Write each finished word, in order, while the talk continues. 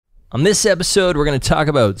On this episode, we're going to talk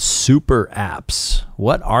about super apps.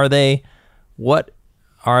 What are they? What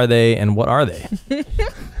are they? And what are they?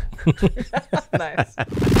 Nice.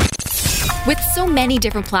 With so many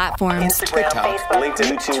different platforms, TikTok,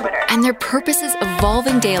 LinkedIn, YouTube, and their purposes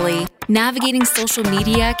evolving daily, navigating social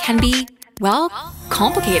media can be, well,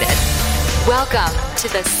 complicated. Welcome to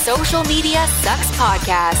the Social Media Sucks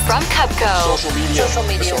podcast from Cupco, social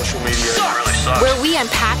media. where we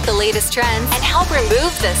unpack the latest trends and help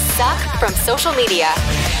remove the suck from social media.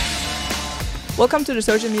 Welcome to the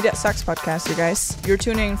Social Media Sucks podcast, you guys. You're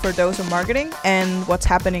tuning in for dose of marketing and what's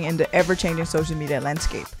happening in the ever-changing social media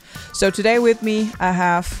landscape. So today with me, I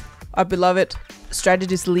have our beloved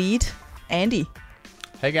strategist lead, Andy.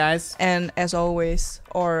 Hey guys. And as always,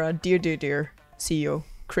 our dear CEO,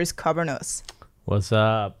 Chris Cabernos. What's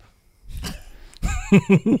up?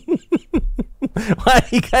 Why are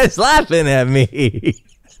you guys laughing at me?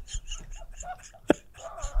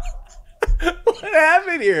 What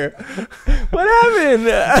happened here? What happened?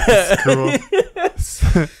 Cool.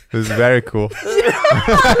 It was very cool.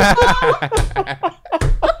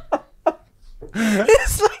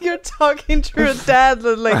 It's like you're talking to your dad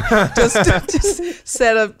that like just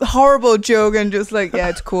said a horrible joke and just like, yeah,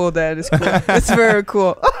 it's cool, Dad, it's cool. It's very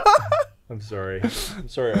cool. I'm sorry,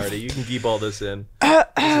 Artie. You can keep all this in. This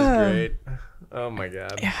is great. Oh my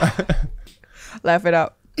god. Laugh it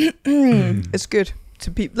out. It's good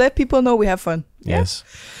to let people know we have fun. Yes.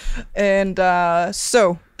 And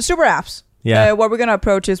so super apps. Yeah. What we're gonna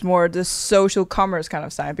approach is more the social commerce kind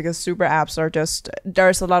of side, because super apps are just,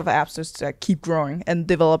 there's a lot of apps just keep growing and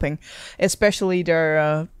developing, especially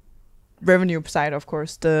their revenue side, of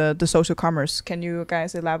course, the social commerce. Can you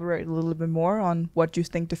guys elaborate a little bit more on what you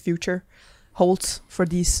think the future holds for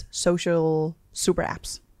these social super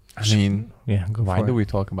apps? I mean, Yeah. Go why for do it. we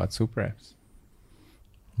talk about super apps?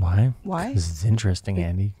 Why? Why? Because it's interesting,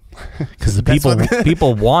 Andy. Because the That's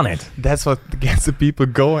people want it. That's what gets the people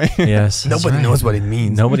going. Yes. that's Nobody right. knows what it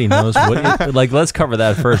means. Nobody knows what. Like, let's cover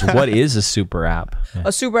that first. What is a super app? Yeah.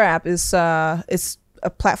 A super app is it's a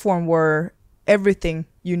platform where everything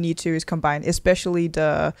you need to is combined, especially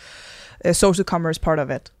the social commerce part of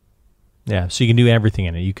it. Yeah, so you can do everything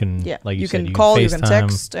in it. You can, Yeah, like you said, can call, you can FaceTime.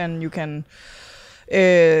 text, and you can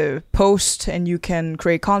post, and you can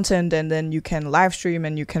create content, and then you can live stream,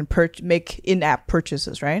 and you can make in-app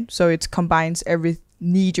purchases, right? So it combines every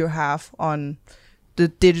need you have on the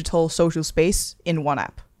digital social space in one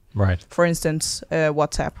app. Right. For instance,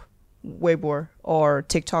 WhatsApp, Weibo, or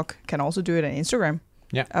TikTok can also do it, and Instagram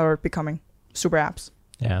are becoming super apps.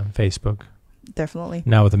 Yeah, Facebook. Definitely.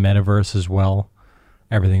 Now with the metaverse as well,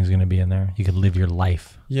 everything's going to be in there. You can live your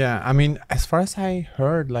life. Yeah, I mean, as far as I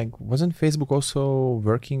heard, like, wasn't Facebook also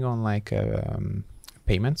working on like a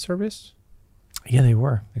payment service, Yeah, they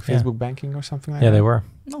were. like Yeah. Facebook banking or something like that? Yeah, they were.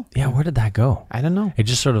 No. Yeah, where did that go? I don't know. It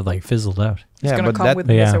just sort of like fizzled out. It's going to come with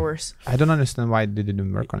Yeah. metaverse. I don't understand why they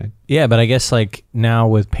didn't work on it. Yeah, but I guess like now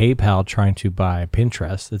with PayPal trying to buy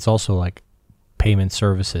Pinterest, it's also like payment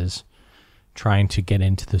services trying to get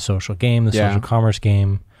into the social game, the social commerce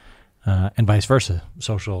game, and vice versa.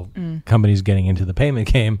 Social companies getting into the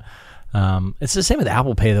payment game. It's the same with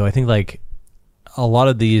Apple Pay, though. I think like a lot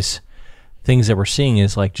of these things that we're seeing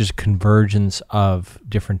is like just convergence of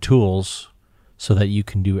different tools so that you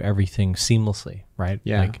can do everything seamlessly, right?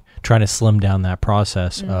 Yeah. Like trying to slim down that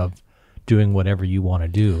process of doing whatever you want to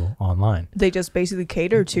do online. They just basically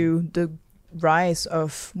cater to the rise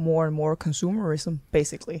of more and more consumerism,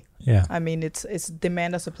 basically. Yeah. I mean, it's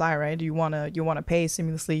demand and supply, right? You wanna pay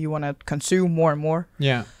seamlessly, you wanna consume more and more.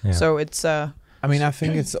 Yeah. Yeah. So it's I mean, I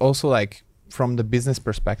think it's also like from the business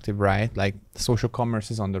perspective, right? Like social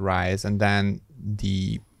commerce is on the rise, and then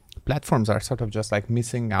the platforms are sort of just like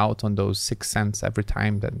missing out on those 6 cents every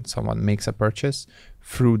time that someone makes a purchase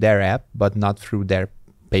through their app, but not through their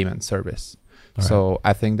payment service. All right. So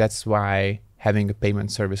I think that's why having a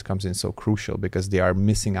payment service comes in so crucial, because they are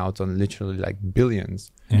missing out on literally like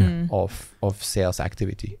billions of sales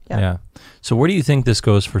activity. Yeah. So where do you think this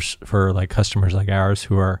goes for like customers like ours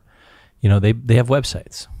who are, you know, they have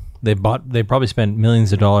websites. They probably spent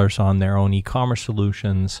millions of dollars on their own e-commerce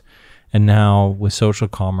solutions, and now with social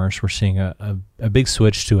commerce, we're seeing a big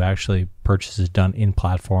switch to actually purchases done in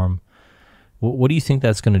platform. What do you think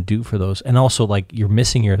that's going to do for those? And also, like, you're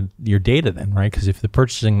missing your data then, right? Because if the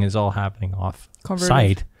purchasing is all happening off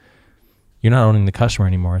site, you're not owning the customer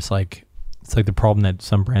anymore. It's like the problem that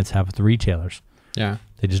some brands have with the retailers. Yeah.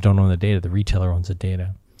 They just don't own the data. The retailer owns the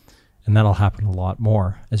data. And that'll happen a lot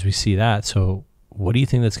more as we see that. So what do you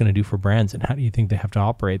think that's going to do for brands, and how do you think they have to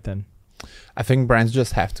operate then? I think brands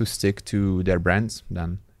just have to stick to their brands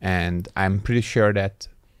then. And I'm pretty sure that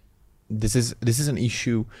this is an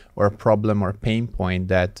issue or a problem or a pain point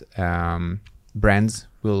that brands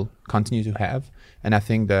will continue to have. And I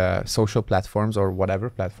think the social platforms or whatever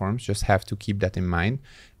platforms just have to keep that in mind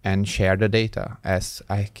and share the data. As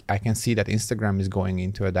I can see that Instagram is going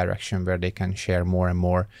into a direction where they can share more and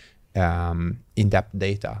more in-depth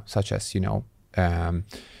data, such as,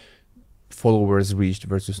 followers reached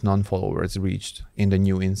versus non-followers reached in the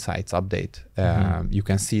new insights update. You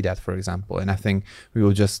can see that, for example. And I think we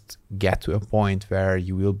will just get to a point where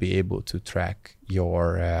you will be able to track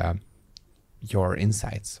your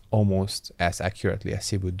insights almost as accurately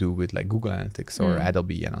as you would do with like Google Analytics or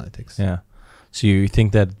Adobe Analytics. Yeah. So you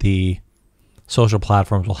think that the social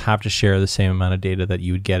platforms will have to share the same amount of data that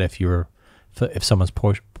you would get if someone's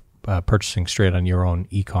purchasing straight on your own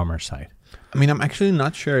e-commerce site? I mean, I'm actually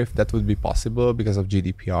not sure if that would be possible because of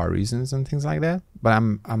GDPR reasons and things like that. But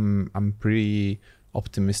I'm pretty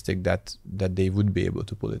optimistic that they would be able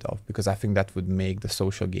to pull it off, because I think that would make the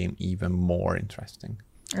social game even more interesting.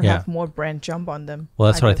 And have more brand jump on them. Well,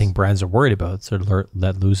 that's what I think brands are worried about. So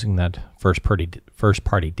that losing that first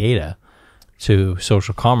party data to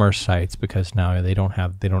social commerce sites, because now they don't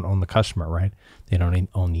own the customer, right? They don't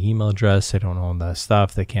own the email address. They don't own the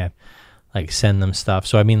stuff. They can't like send them stuff.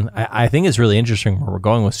 So I mean, I think it's really interesting where we're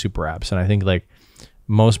going with super apps, and I think like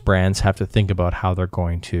most brands have to think about how they're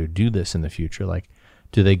going to do this in the future. Like,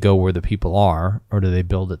 do they go where the people are, or do they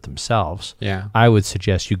build it themselves? Yeah. I would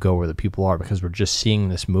suggest you go where the people are, because we're just seeing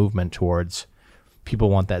this movement towards people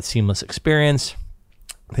want that seamless experience.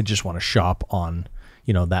 They just want to shop on,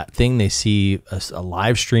 that thing. They see a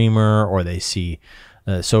live streamer, or they see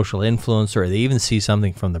a social influencer, or they even see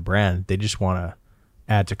something from the brand. They just want to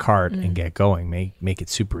add to cart and get going. Make it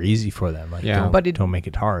super easy for them. Like, don't make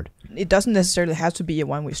it hard. It doesn't necessarily have to be a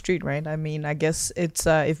one-way street, right? I mean, I guess it's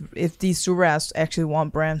if these super apps actually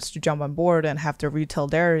want brands to jump on board and have their retail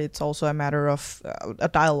there, it's also a matter of a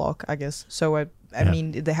dialogue, I guess. So I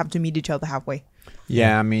mean, they have to meet each other halfway.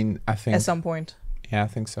 Yeah, I mean, I think at some point. Yeah, I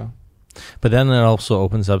think so. But then it also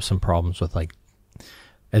opens up some problems with, like,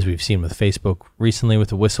 as we've seen with Facebook recently with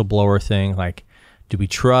the whistleblower thing. Like, do we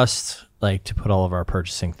trust like to put all of our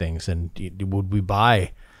purchasing things, and would we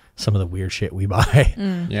buy some of the weird shit we buy?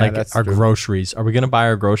 Yeah, like that's our true. groceries. Are we going to buy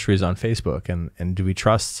our groceries on Facebook? And do we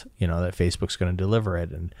trust, that Facebook's going to deliver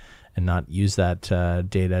it and not use that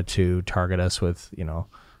data to target us with,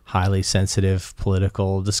 highly sensitive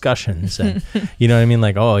political discussions? And you know what I mean?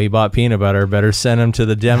 Like, oh, he bought peanut butter, better send him to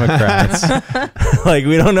the Democrats. Like,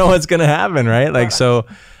 we don't know what's going to happen, right? Like, so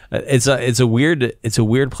it's a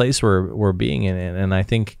weird place we're being in, and I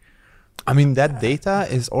think, I mean, that data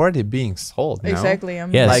is already being sold now. Exactly. I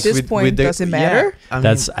mean, Yes. at Like this point, does it matter?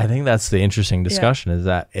 Yeah, I think that's the interesting discussion. Is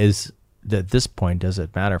that at this point, does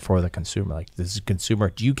it matter for the consumer? Like, this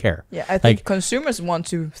consumer, do you care? Yeah, I think like, consumers want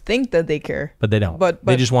to think that they care, but they don't. But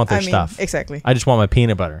they just want their I mean, stuff. Exactly. I just want my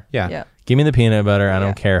peanut butter. Yeah. Give me the peanut butter. I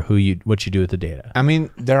don't care what you do with the data. I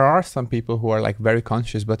mean, there are some people who are like very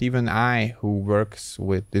conscious, but even I, who works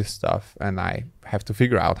with this stuff, and I have to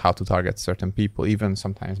figure out how to target certain people, even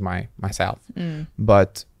sometimes myself.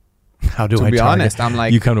 But How do to I be target? honest, I'm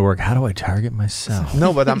like, you come to work. How do I target myself?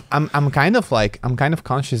 no, but I'm kind of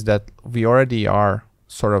conscious that we already are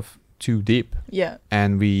sort of too deep, Yeah.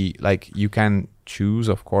 and we like, you can choose,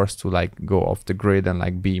 of course, to like go off the grid and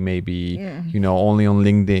like be maybe only on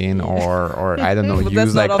LinkedIn or I don't know, But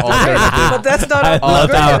use like that's not off the grid. alternative. But that's not I off love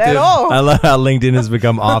the grid at all. I love how LinkedIn has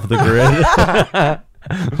become off the grid.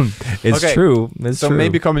 It's Okay, true. It's So true.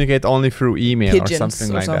 maybe communicate only through email Pigeons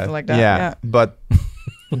or something like that. Yeah. But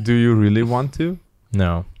do you really want to?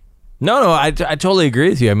 No. I totally agree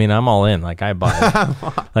with you. I mean, I'm all in. Like, I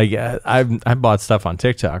bought like I bought stuff on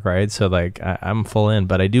TikTok, right? So like I'm full in.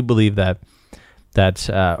 But I do believe that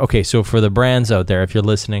okay. So for the brands out there, if you're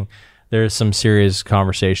listening, there's some serious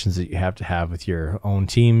conversations that you have to have with your own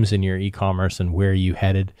teams and your e-commerce and where you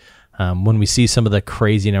headed. When we see some of the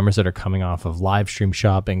crazy numbers that are coming off of live stream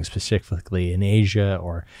shopping, specifically in Asia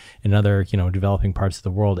or in other, developing parts of the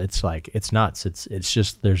world, it's like, it's nuts. It's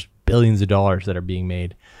just, there's billions of dollars that are being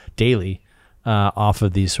made daily off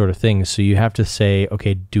of these sort of things. So you have to say,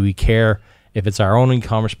 okay, do we care if it's our own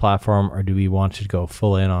e-commerce platform, or do we want to go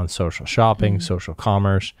full in on social shopping, social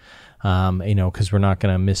commerce? Because we're not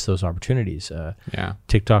going to miss those opportunities.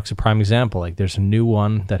 TikTok's a prime example. Like, there's a new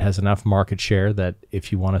one that has enough market share that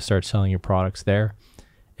if you want to start selling your products there,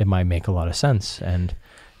 it might make a lot of sense, and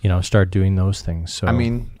start doing those things. So I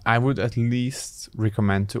mean, I would at least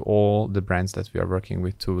recommend to all the brands that we are working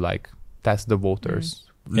with to like test the waters,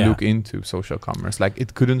 look into social commerce. Like,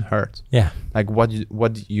 it couldn't hurt. Yeah. Like, what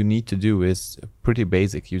you need to do is pretty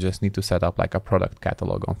basic. You just need to set up like a product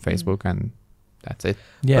catalog on Facebook and That's it.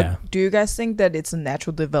 Yeah. But do you guys think that it's a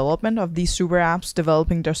natural development of these super apps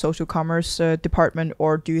developing their social commerce department,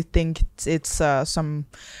 or do you think it's some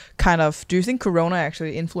kind of? Do you think Corona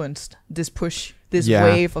actually influenced this push, this Yeah.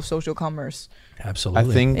 wave of social commerce?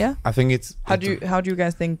 Absolutely. I think it's How do you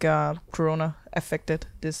guys think Corona affected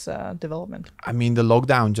this development? I mean, the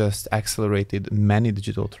lockdown just accelerated many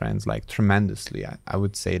digital trends like tremendously. I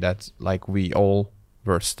would say that like we all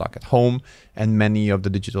were stuck at home, and many of the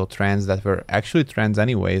digital trends that were actually trends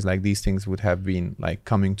anyways, like these things would have been like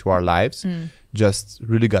coming to our lives, just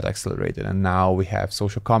really got accelerated. And now we have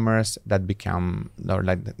social commerce that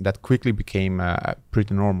that quickly became a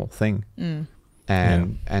pretty normal thing.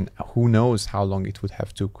 And who knows how long it would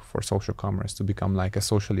have took for social commerce to become like a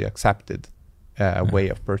socially accepted way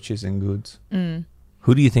of purchasing goods.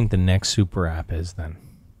 Who do you think the next super app is then?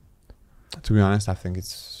 To be honest, I think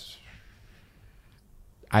it's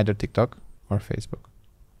either TikTok or Facebook.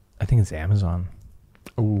 I think it's Amazon.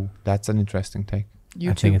 Ooh, that's an interesting take. YouTube.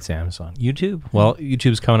 I think it's Amazon. YouTube? Well,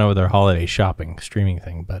 YouTube's coming out with their holiday shopping streaming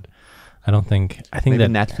thing, but I think Maybe that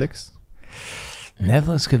Netflix.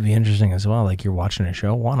 Netflix could be interesting as well. Like you're watching a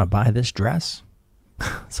show, want to buy this dress?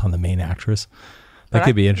 It's on the main actress. That But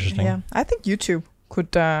could be interesting. Yeah, I think YouTube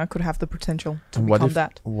could have the potential to And become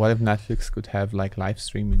that. what if Netflix could have like live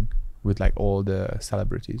streaming with like all the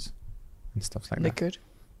celebrities and stuff like They that? could.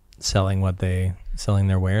 Selling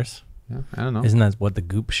their wares. Yeah, I don't know. Isn't that what the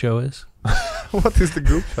Goop show is? What is the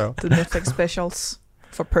group show? The Netflix specials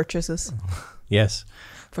for purchases, Yes.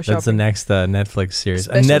 for That's the shopping. next Netflix series.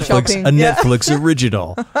 Special shopping, yeah. Netflix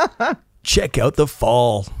original. Check out the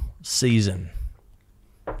fall season.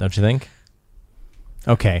 Don't you think?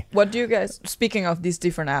 Okay. What do you guys? Speaking of these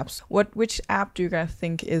different apps, which app do you guys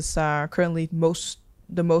think is currently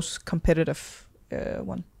the most competitive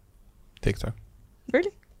one? TikTok.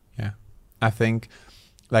 Really? Yeah. I think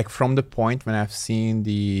like from the point when I've seen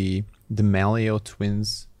the Melio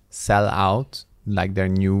twins sell out like their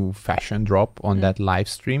new fashion drop on that live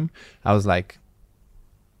stream, I was like,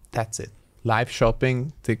 that's it. Live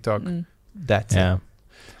shopping, TikTok, that's Yeah. it.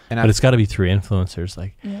 And But it's got to be through influencers.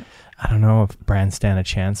 Like, I don't know if brands stand a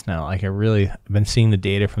chance now. Like, I've been seeing the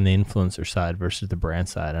data from the influencer side versus the brand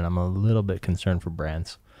side, and I'm a little bit concerned for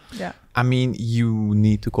brands. Yeah. I mean, you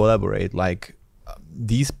need to collaborate. Like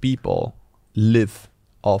these people live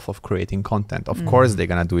off of creating content. Of course, they're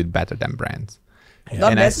gonna do it better than brands.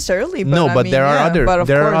 Not And necessarily, but I but mean, there are yeah, but of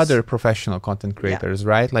there are course. other professional content creators,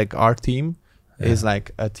 right? Like our team is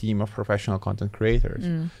like a team of professional content creators.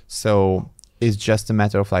 So it's just a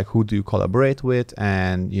matter of like who do you collaborate with,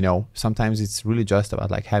 and you know sometimes it's really just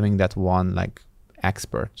about like having that one like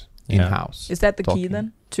expert in house. Is that the key talking.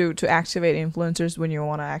 then to activate influencers when you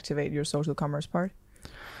want to activate your social commerce part?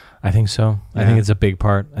 I think so. I think it's a big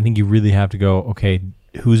part. I think you really have to go, okay,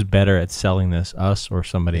 who's better at selling this, us or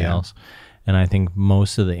somebody else? And I think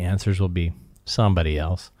most of the answers will be somebody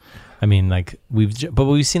else. I mean, like we've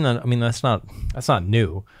seen that. I mean, that's not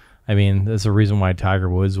new. I mean, there's a reason why Tiger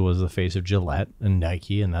Woods was the face of Gillette and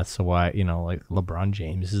Nike, and that's why, you know, like LeBron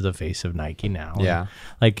James is the face of Nike now. Yeah. And,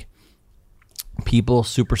 like people,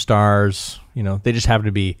 superstars, you know, they just happen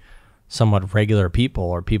to be somewhat regular people,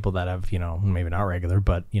 or people that have, you know, maybe not regular,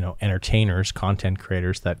 but, you know, entertainers, content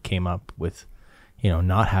creators that came up with, you know,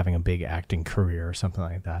 not having a big acting career or something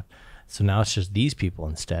like that. So now it's just these people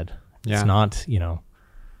instead. Yeah. It's not, you know,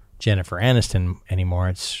 Jennifer Aniston anymore.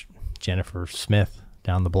 It's Jennifer Smith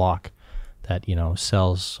down the block that, you know,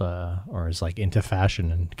 sells or is like into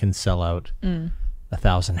fashion and can sell out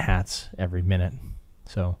 1,000 hats every minute.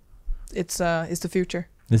 So It's the future.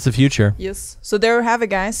 it's the future. Yes. So there you have it,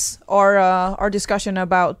 guys. Our discussion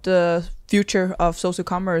about the future of social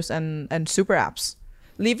commerce and super apps.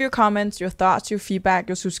 Leave your comments, your thoughts, your feedback,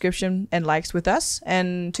 your subscription, and likes with us,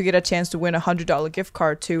 and to get a chance to win a $100 gift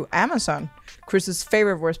card to Amazon, Chris's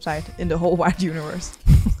favorite website in the whole wide universe.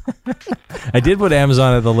 I did put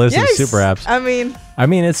Amazon at the list Yes. of super apps. I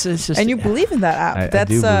mean, It's just, and you believe in that app. I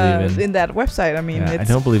That's do believe in that website. I mean, yeah, I it's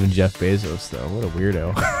don't believe in Jeff Bezos though. What a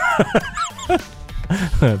weirdo.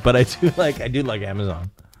 But I do like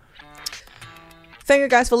Amazon. Thank you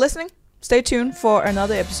guys for listening. Stay tuned for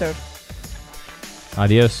another episode.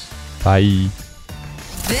 Adios. Bye.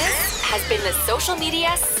 This has been the Social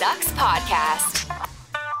Media Sucks Podcast.